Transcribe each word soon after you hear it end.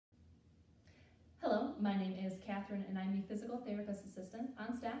my name is Catherine and I'm the Physical Therapist Assistant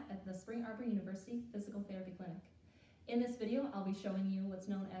on staff at the Spring Arbor University Physical Therapy Clinic. In this video, I'll be showing you what's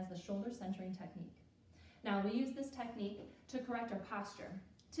known as the shoulder centering technique. Now, we use this technique to correct our posture.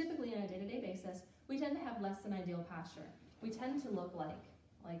 Typically, on a day-to-day basis, we tend to have less than ideal posture. We tend to look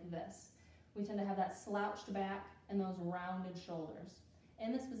like this. We tend to have that slouched back and those rounded shoulders.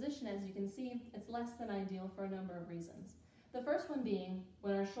 In this position, as you can see, it's less than ideal for a number of reasons. The first one being,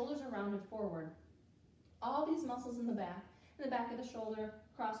 when our shoulders are rounded forward, all these muscles in the back of the shoulder,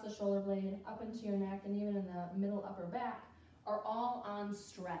 across the shoulder blade, up into your neck, and even in the middle upper back, are all on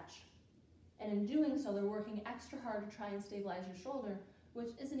stretch. And in doing so, they're working extra hard to try and stabilize your shoulder, which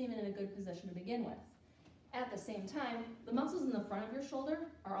isn't even in a good position to begin with. At the same time, the muscles in the front of your shoulder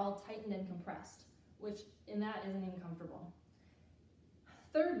are all tightened and compressed, which in that isn't even comfortable.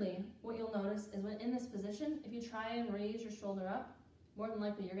 Thirdly, what you'll notice is when in this position, if you try and raise your shoulder up, more than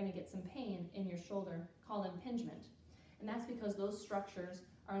likely you're going to get some pain in your shoulder called impingement. And that's because those structures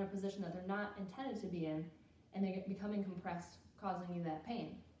are in a position that they're not intended to be in, and they're becoming compressed, causing you that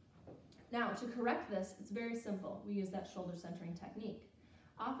pain. Now, to correct this, it's very simple. We use that shoulder centering technique.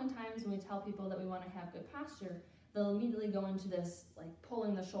 Oftentimes when we tell people that we want to have good posture, they'll immediately go into this like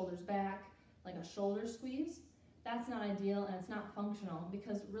pulling the shoulders back, like a shoulder squeeze. That's not ideal and it's not functional,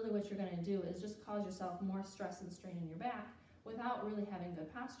 because really what you're going to do is just cause yourself more stress and strain in your back without really having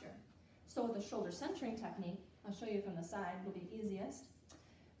good posture. So with the shoulder centering technique, I'll show you from the side, will be easiest.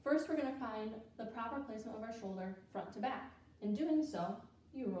 First, we're going to find the proper placement of our shoulder front to back. In doing so,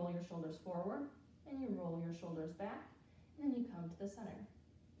 you roll your shoulders forward and you roll your shoulders back, and then you come to the center.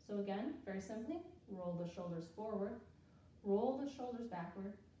 So again, very simply, roll the shoulders forward, roll the shoulders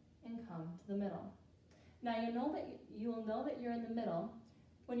backward, and come to the middle. Now you will know that you're in the middle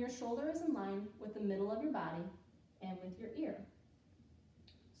when your shoulder is in line with the middle of your body and with your ear.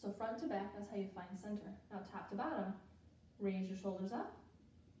 So front to back, that's how you find center. Now top to bottom, raise your shoulders up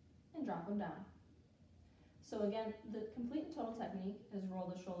and drop them down. So again, the complete and total technique is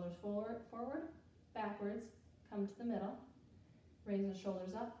roll the shoulders forward, backwards, come to the middle, raise the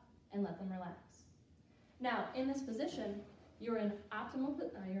shoulders up, and let them relax. Now in this position, you're in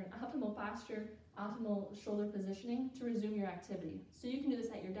optimal posture, optimal shoulder positioning to resume your activity. So you can do this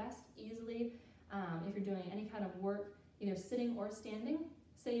at your desk easily. If you're doing any kind of work, either sitting or standing.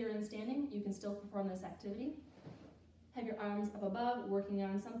 Say you're in standing, you can still perform this activity. Have your arms up above, working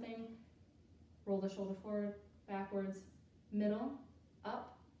on something. Roll the shoulder forward, backwards, middle,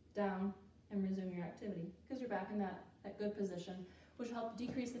 up, down, and resume your activity, because you're back in that good position, which will help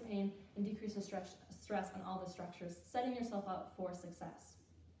decrease the pain and decrease the stress on all the structures, setting yourself up for success.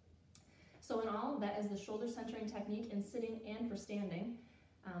 So in all, that is the shoulder centering technique in sitting and for standing.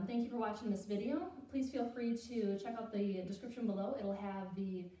 Thank you for watching this video. Please feel free to check out the description below. It'll have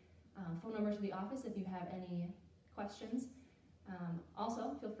the phone number to the office if you have any questions.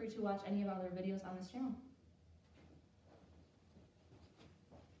 Also, feel free to watch any of our other videos on this channel.